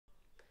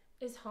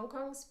Is Hong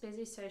Kong's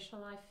busy social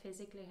life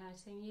physically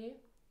hurting you?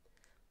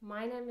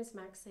 My name is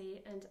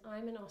Maxi and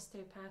I'm an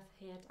osteopath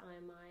here at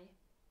IMI.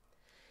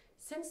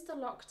 Since the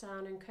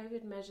lockdown and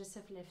COVID measures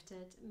have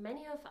lifted,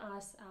 many of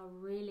us are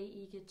really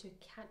eager to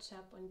catch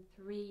up on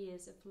 3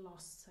 years of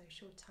lost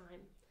social time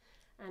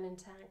and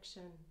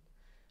interaction.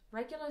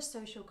 Regular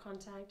social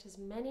contact has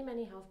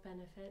many health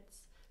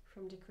benefits,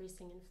 from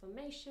decreasing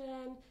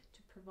inflammation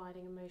to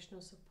providing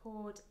emotional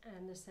support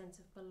and a sense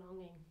of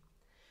belonging.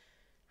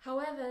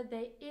 However,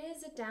 there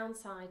is a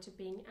downside to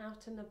being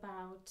out and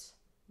about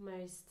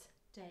most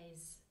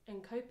days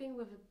and coping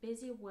with a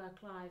busy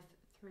work life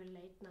through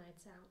late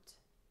nights out.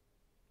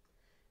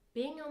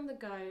 Being on the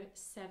go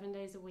 7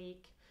 days a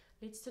week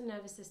leads to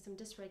nervous system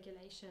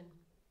dysregulation.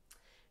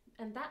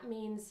 And that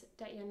means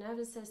that your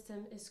nervous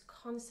system is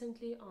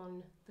constantly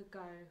on the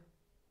go,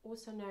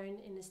 also known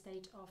in a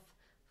state of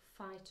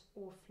fight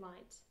or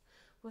flight,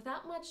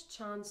 without much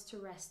chance to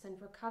rest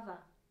and recover.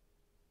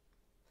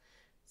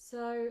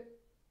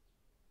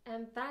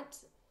 And that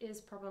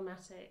is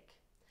problematic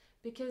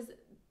because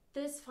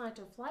this fight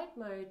or flight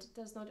mode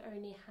does not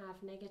only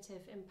have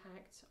negative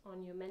impact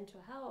on your mental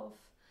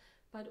health,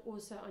 but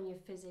also on your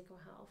physical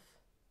health.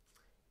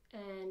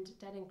 And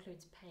that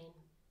includes pain.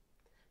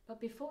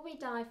 But before we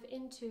dive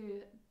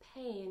into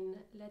pain,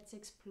 let's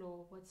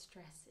explore what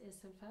stress is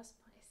in the first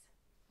place.